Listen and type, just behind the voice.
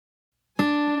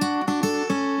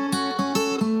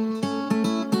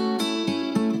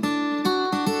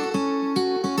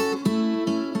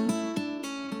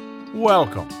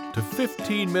Welcome to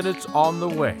 15 Minutes on the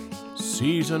Way,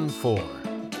 Season 4,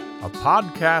 a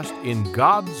podcast in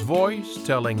God's voice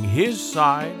telling His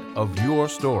side of your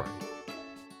story.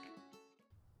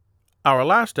 Our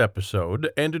last episode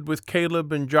ended with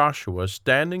Caleb and Joshua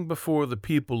standing before the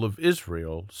people of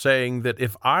Israel, saying that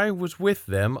if I was with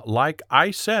them like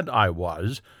I said I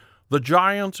was, the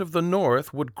giants of the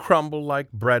north would crumble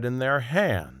like bread in their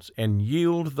hands and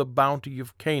yield the bounty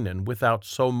of Canaan without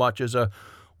so much as a,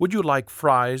 "Would you like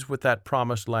fries with that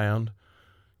promised land?"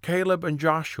 Caleb and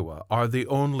Joshua are the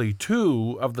only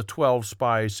two of the 12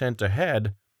 spies sent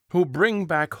ahead who bring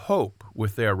back hope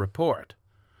with their report.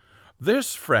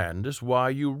 This, friend, is why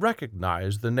you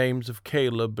recognize the names of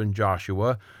Caleb and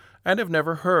Joshua and have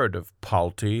never heard of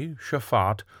Palti,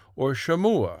 Shaphat, or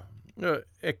Shammua,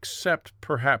 except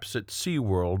perhaps at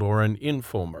SeaWorld or in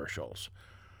infomercials.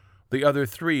 The other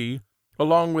three,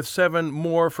 along with 7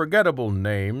 more forgettable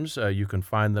names, you can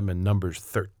find them in Numbers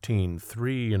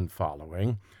 13:3 and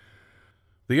following.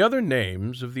 The other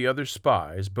names of the other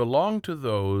spies belong to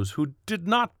those who did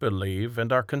not believe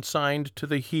and are consigned to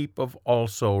the heap of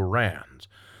also-rans.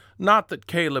 Not that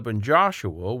Caleb and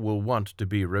Joshua will want to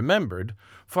be remembered.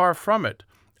 Far from it.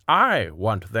 I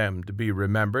want them to be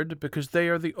remembered because they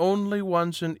are the only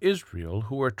ones in Israel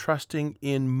who are trusting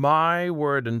in my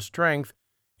word and strength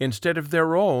instead of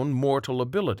their own mortal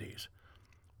abilities.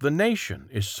 The nation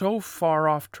is so far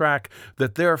off track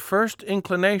that their first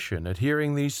inclination at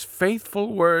hearing these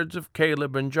faithful words of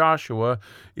Caleb and Joshua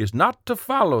is not to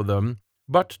follow them,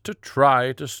 but to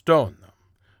try to stone them.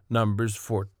 Numbers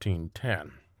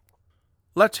 14:10.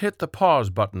 Let's hit the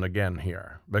pause button again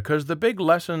here, because the big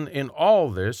lesson in all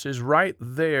this is right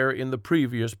there in the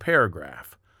previous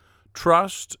paragraph.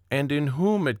 Trust and in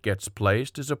whom it gets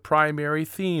placed is a primary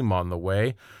theme on the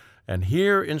way, and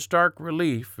here in stark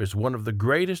relief is one of the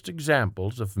greatest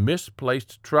examples of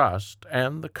misplaced trust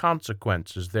and the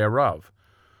consequences thereof.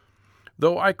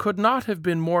 Though I could not have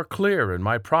been more clear in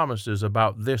my promises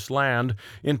about this land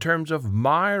in terms of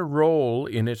my role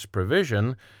in its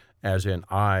provision, as in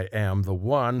I am the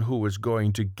one who is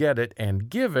going to get it and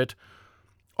give it,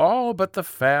 all but the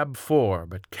Fab Four,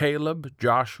 but Caleb,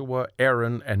 Joshua,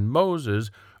 Aaron, and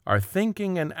Moses are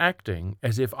thinking and acting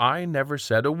as if I never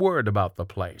said a word about the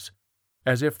place,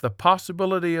 as if the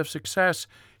possibility of success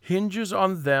hinges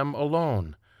on them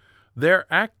alone. They're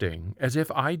acting as if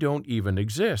I don't even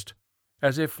exist,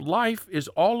 as if life is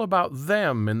all about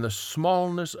them in the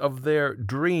smallness of their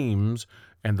dreams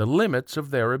and the limits of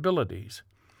their abilities.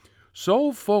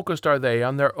 So focused are they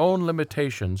on their own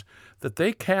limitations that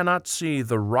they cannot see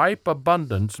the ripe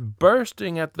abundance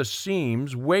bursting at the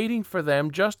seams waiting for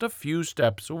them just a few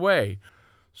steps away.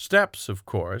 Steps, of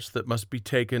course, that must be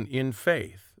taken in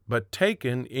faith, but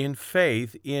taken in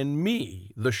faith in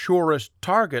me, the surest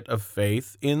target of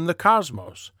faith in the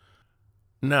cosmos.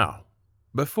 Now,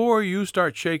 before you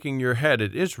start shaking your head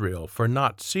at Israel for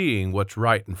not seeing what's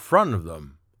right in front of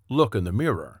them, look in the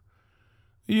mirror.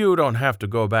 You don't have to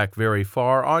go back very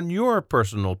far on your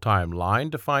personal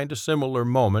timeline to find a similar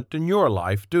moment in your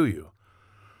life, do you?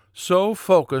 So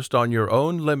focused on your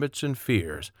own limits and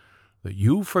fears that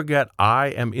you forget I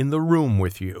am in the room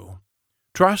with you.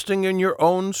 Trusting in your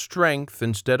own strength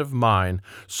instead of mine,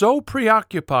 so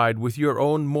preoccupied with your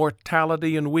own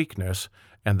mortality and weakness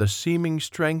and the seeming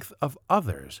strength of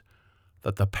others,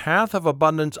 that the path of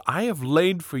abundance I have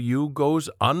laid for you goes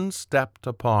unstepped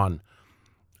upon.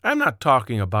 I'm not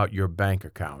talking about your bank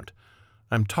account.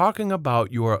 I'm talking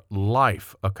about your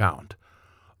life account,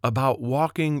 about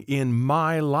walking in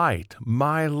my light,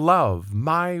 my love,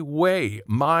 my way,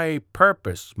 my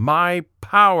purpose, my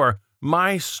power,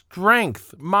 my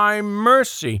strength, my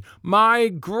mercy, my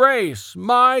grace,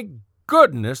 my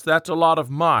goodness. That's a lot of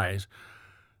my's,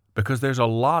 because there's a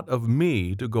lot of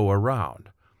me to go around.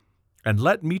 And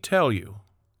let me tell you,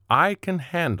 I can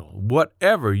handle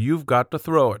whatever you've got to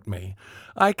throw at me.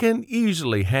 I can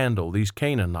easily handle these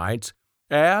Canaanites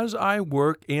as I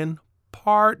work in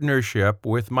partnership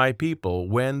with my people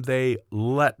when they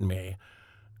let me.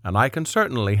 And I can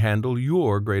certainly handle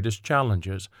your greatest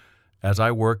challenges as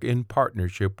I work in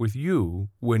partnership with you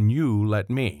when you let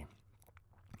me.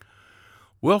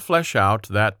 We'll flesh out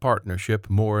that partnership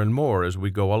more and more as we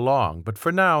go along, but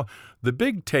for now, the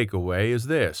big takeaway is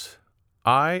this.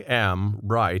 I am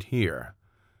right here.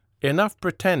 Enough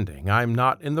pretending I'm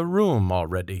not in the room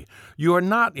already. You are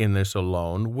not in this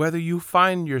alone, whether you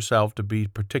find yourself to be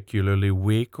particularly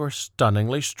weak or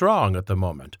stunningly strong at the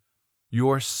moment.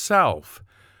 Yourself,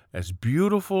 as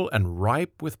beautiful and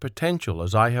ripe with potential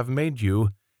as I have made you,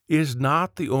 is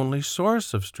not the only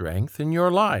source of strength in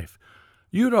your life.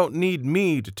 You don't need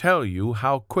me to tell you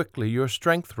how quickly your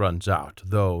strength runs out,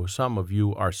 though some of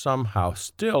you are somehow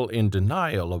still in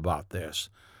denial about this.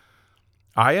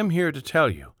 I am here to tell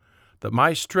you that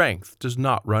my strength does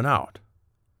not run out.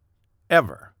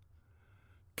 Ever.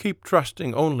 Keep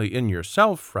trusting only in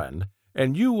yourself, friend,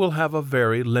 and you will have a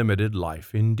very limited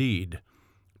life indeed.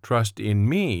 Trust in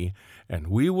me, and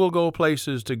we will go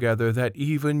places together that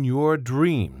even your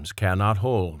dreams cannot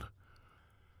hold.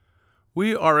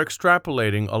 We are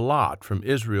extrapolating a lot from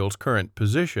Israel's current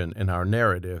position in our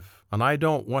narrative, and I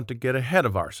don't want to get ahead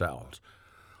of ourselves.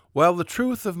 While the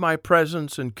truth of my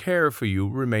presence and care for you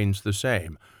remains the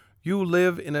same, you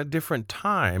live in a different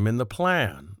time in the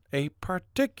plan, a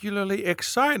particularly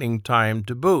exciting time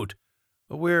to boot.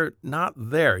 We're not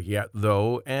there yet,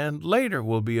 though, and later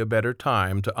will be a better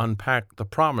time to unpack the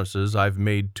promises I've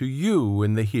made to you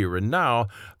in the here and now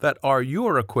that are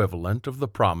your equivalent of the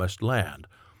promised land.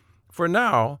 For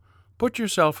now, put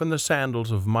yourself in the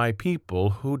sandals of my people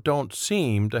who don't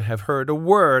seem to have heard a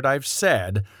word I've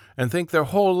said and think their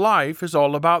whole life is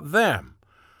all about them.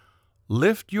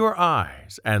 Lift your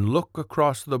eyes and look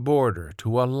across the border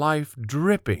to a life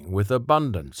dripping with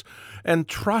abundance, and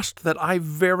trust that I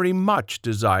very much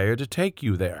desire to take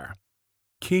you there.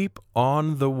 Keep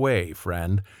on the way,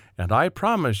 friend, and I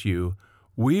promise you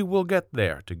we will get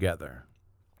there together.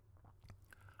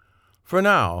 For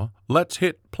now, let's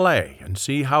hit play and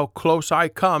see how close I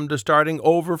come to starting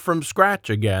over from scratch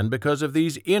again because of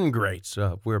these ingrates.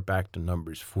 We're back to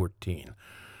Numbers 14.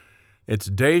 It's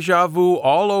deja vu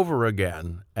all over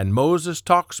again, and Moses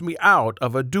talks me out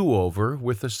of a do-over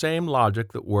with the same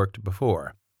logic that worked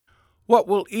before. What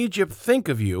will Egypt think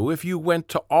of you if you went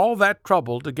to all that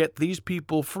trouble to get these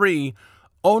people free,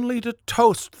 only to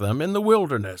toast them in the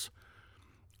wilderness?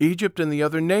 Egypt and the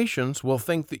other nations will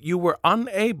think that you were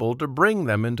unable to bring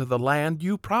them into the land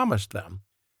you promised them.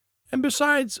 And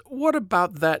besides, what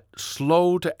about that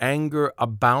slow-to-anger,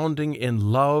 abounding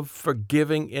in love,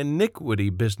 forgiving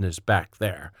iniquity business back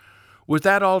there? Was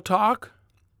that all talk?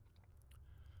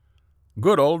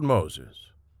 Good old Moses.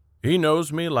 He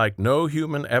knows me like no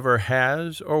human ever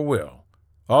has or will.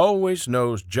 Always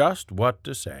knows just what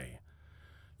to say.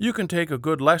 You can take a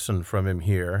good lesson from him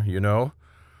here, you know.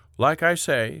 Like I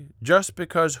say, just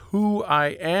because who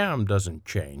I am doesn't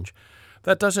change,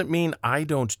 that doesn't mean I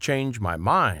don't change my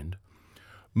mind.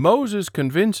 Moses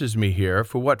convinces me here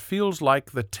for what feels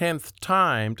like the 10th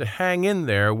time to hang in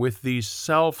there with these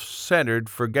self-centered,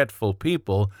 forgetful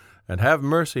people and have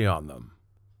mercy on them.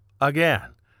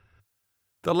 Again.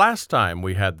 The last time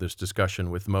we had this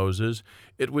discussion with Moses,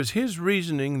 it was his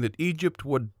reasoning that Egypt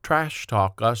would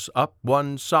trash-talk us up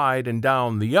one side and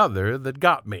down the other that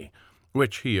got me,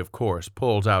 which he, of course,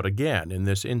 pulls out again in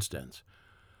this instance.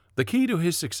 The key to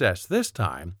his success this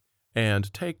time,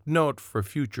 and take note for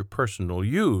future personal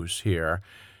use here,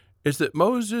 is that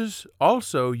Moses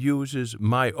also uses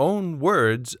my own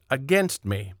words against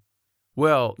me.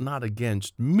 Well, not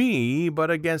against me,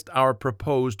 but against our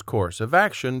proposed course of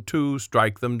action to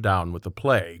strike them down with a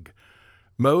plague.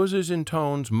 Moses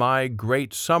intones my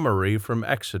great summary from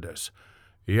Exodus.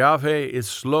 Yahweh is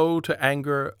slow to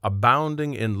anger,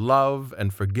 abounding in love,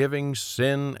 and forgiving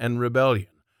sin and rebellion.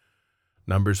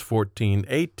 Numbers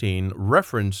 14:18,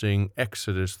 referencing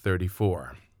Exodus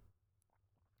 34.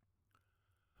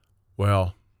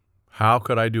 Well, how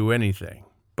could I do anything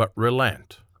but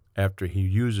relent after he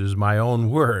uses my own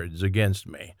words against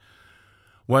me?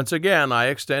 Once again, I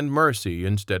extend mercy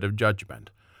instead of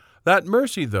judgment. That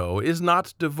mercy, though, is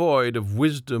not devoid of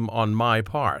wisdom on my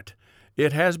part.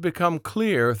 It has become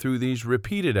clear through these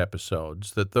repeated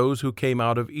episodes that those who came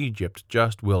out of Egypt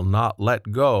just will not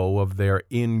let go of their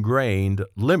ingrained,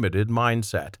 limited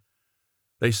mindset.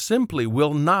 They simply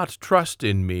will not trust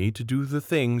in me to do the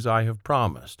things I have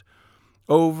promised.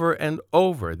 Over and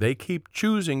over, they keep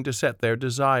choosing to set their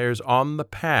desires on the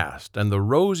past and the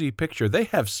rosy picture they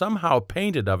have somehow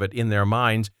painted of it in their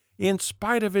minds in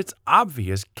spite of its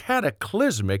obvious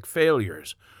cataclysmic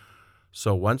failures.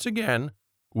 So once again,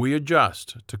 we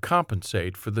adjust to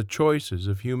compensate for the choices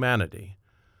of humanity.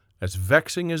 As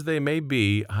vexing as they may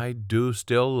be, I do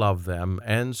still love them,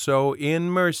 and so in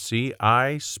mercy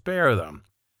I spare them.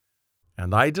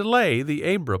 And I delay the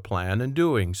Abra plan in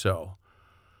doing so.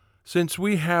 Since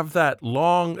we have that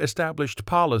long-established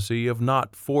policy of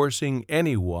not forcing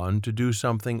anyone to do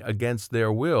something against their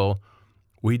will,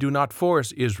 we do not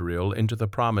force Israel into the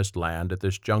promised land at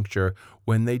this juncture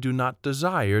when they do not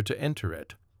desire to enter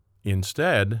it.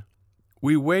 Instead,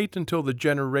 we wait until the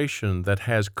generation that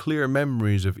has clear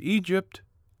memories of Egypt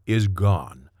is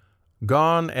gone.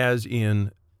 Gone as in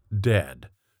dead.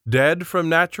 Dead from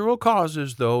natural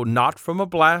causes, though, not from a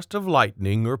blast of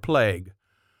lightning or plague.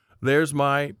 There's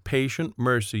my patient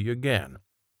mercy again,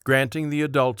 granting the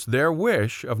adults their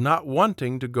wish of not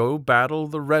wanting to go battle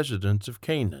the residents of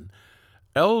Canaan.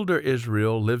 Elder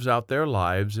Israel lives out their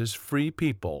lives as free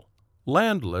people,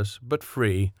 landless but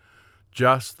free,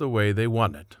 just the way they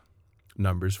want it.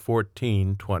 Numbers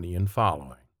 14:20 and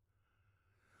following.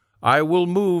 I will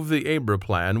move the Abra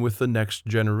plan with the next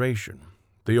generation.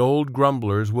 The old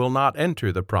grumblers will not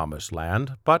enter the promised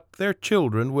land, but their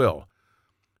children will.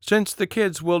 Since the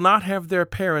kids will not have their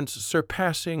parents'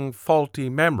 surpassing faulty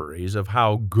memories of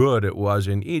how good it was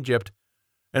in Egypt,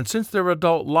 and since their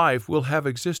adult life will have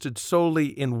existed solely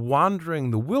in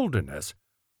wandering the wilderness,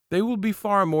 they will be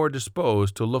far more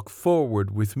disposed to look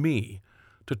forward with me,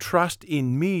 to trust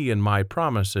in me and my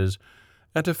promises,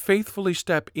 and to faithfully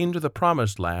step into the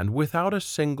promised land without a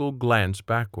single glance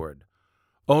backward.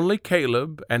 Only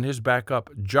Caleb and his backup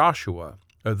Joshua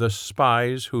are the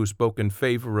spies who spoke in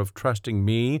favor of trusting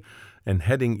me and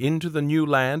heading into the new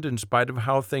land in spite of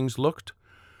how things looked.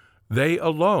 They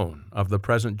alone of the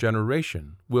present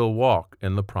generation will walk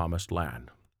in the promised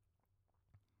land.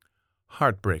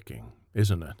 Heartbreaking,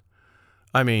 isn't it?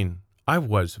 I mean, I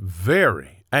was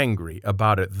very angry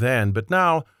about it then, but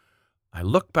now I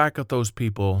look back at those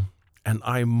people and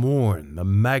I mourn the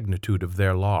magnitude of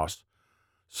their loss.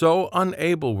 So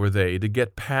unable were they to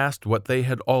get past what they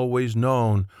had always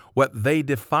known, what they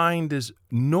defined as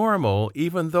normal,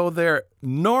 even though their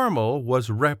normal was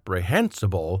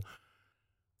reprehensible.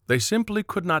 They simply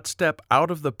could not step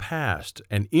out of the past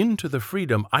and into the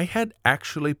freedom I had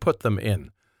actually put them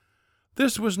in.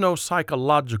 This was no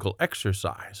psychological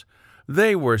exercise.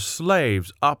 They were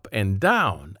slaves up and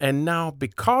down, and now,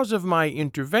 because of my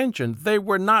intervention, they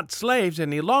were not slaves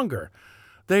any longer.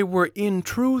 They were in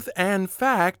truth and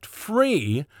fact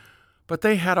free, but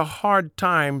they had a hard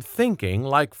time thinking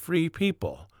like free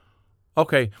people.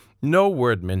 Okay, no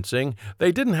word mincing.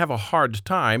 They didn't have a hard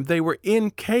time. They were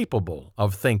incapable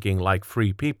of thinking like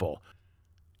free people.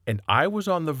 And I was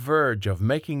on the verge of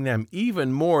making them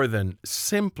even more than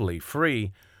simply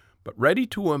free, but ready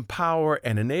to empower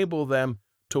and enable them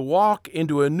to walk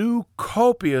into a new,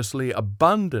 copiously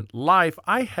abundant life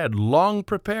I had long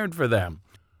prepared for them.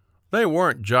 They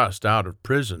weren't just out of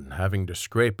prison, having to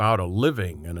scrape out a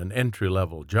living in an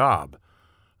entry-level job.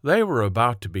 They were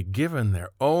about to be given their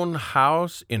own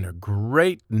house in a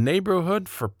great neighborhood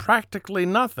for practically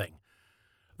nothing.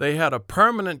 They had a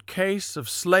permanent case of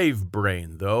slave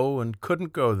brain, though, and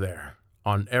couldn't go there,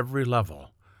 on every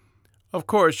level. Of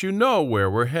course, you know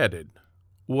where we're headed.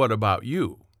 What about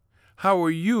you? How are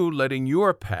you letting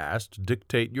your past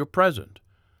dictate your present?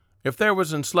 If there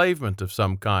was enslavement of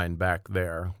some kind back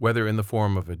there, whether in the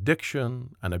form of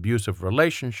addiction, an abusive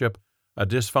relationship, a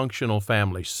dysfunctional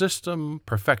family system,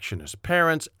 perfectionist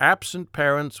parents, absent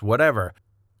parents, whatever,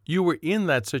 you were in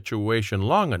that situation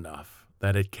long enough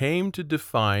that it came to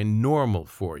define normal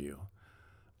for you.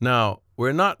 Now,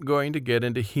 we're not going to get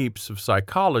into heaps of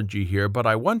psychology here, but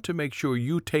I want to make sure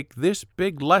you take this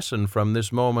big lesson from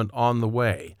this moment on the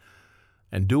way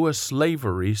and do a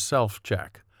slavery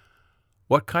self-check.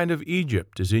 What kind of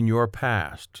Egypt is in your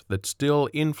past that still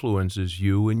influences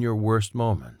you in your worst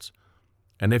moments?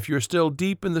 And if you're still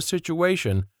deep in the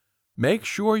situation, make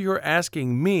sure you're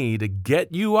asking me to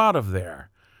get you out of there.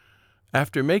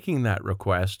 After making that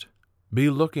request, be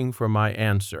looking for my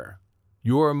answer.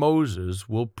 Your Moses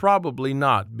will probably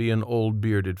not be an old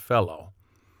bearded fellow.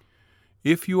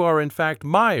 If you are in fact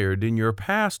mired in your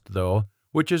past, though,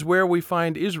 which is where we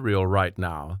find Israel right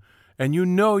now, and you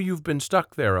know you've been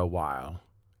stuck there a while,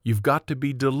 you've got to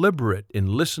be deliberate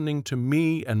in listening to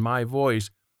me and my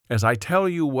voice as I tell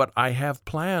you what I have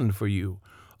planned for you,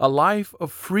 a life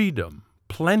of freedom,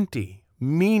 plenty,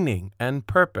 meaning, and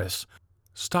purpose.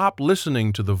 Stop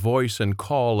listening to the voice and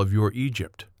call of your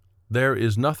Egypt. There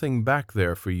is nothing back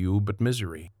there for you but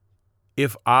misery.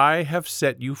 If I have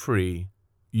set you free,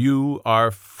 you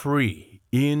are free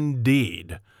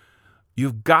indeed.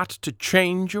 You've got to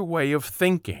change your way of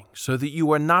thinking so that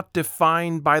you are not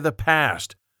defined by the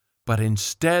past, but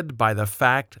instead by the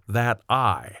fact that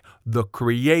I, the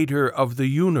creator of the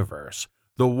universe,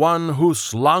 the one who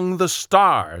slung the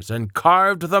stars and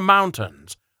carved the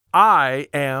mountains, I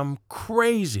am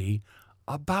crazy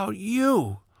about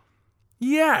you.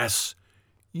 Yes,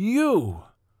 you.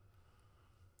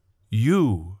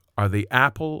 You are the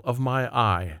apple of my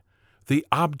eye, the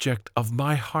object of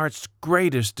my heart's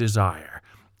greatest desire,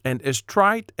 and as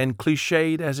trite and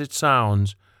cliched as it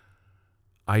sounds,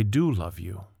 I do love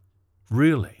you.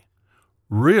 Really,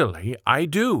 really, I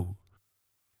do.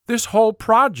 This whole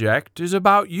project is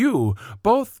about you,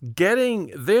 both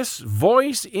getting this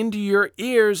voice into your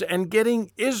ears and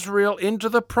getting Israel into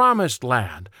the promised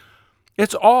land.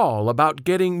 It's all about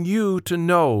getting you to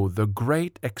know the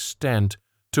great extent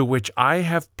to which I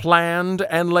have planned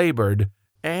and labored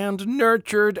and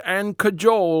nurtured and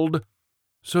cajoled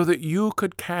so that you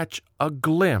could catch a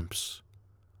glimpse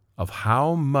of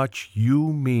how much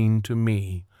you mean to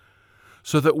me,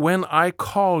 so that when I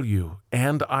call you,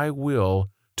 and I will,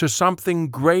 to something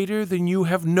greater than you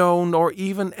have known or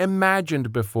even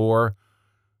imagined before,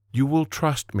 you will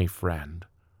trust me, friend,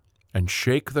 and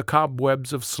shake the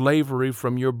cobwebs of slavery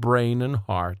from your brain and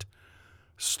heart.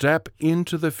 Step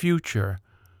into the future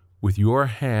with your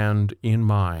hand in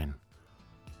mine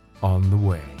on the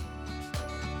way.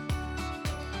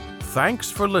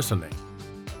 Thanks for listening.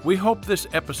 We hope this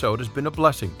episode has been a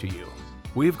blessing to you.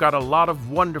 We've got a lot of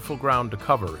wonderful ground to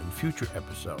cover in future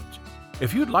episodes.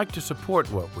 If you'd like to support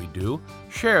what we do,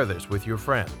 share this with your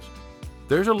friends.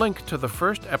 There's a link to the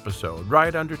first episode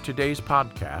right under today's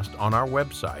podcast on our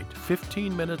website,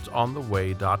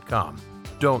 15minutesontheway.com.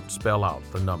 Don't spell out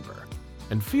the number.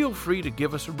 And feel free to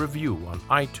give us a review on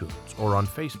iTunes or on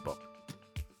Facebook.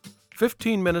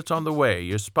 15 Minutes on the Way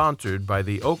is sponsored by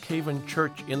the Oak Haven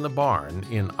Church in the Barn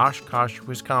in Oshkosh,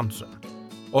 Wisconsin.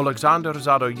 Alexander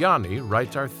Zadoyani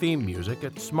writes our theme music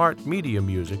at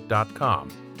smartmediamusic.com.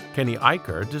 Kenny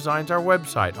Eicher designs our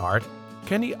website art,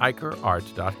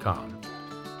 kennyeicherart.com.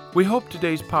 We hope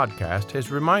today's podcast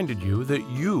has reminded you that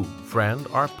you, friend,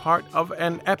 are part of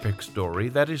an epic story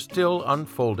that is still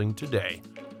unfolding today.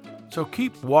 So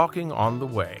keep walking on the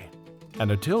way. And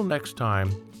until next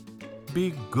time,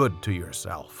 be good to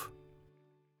yourself.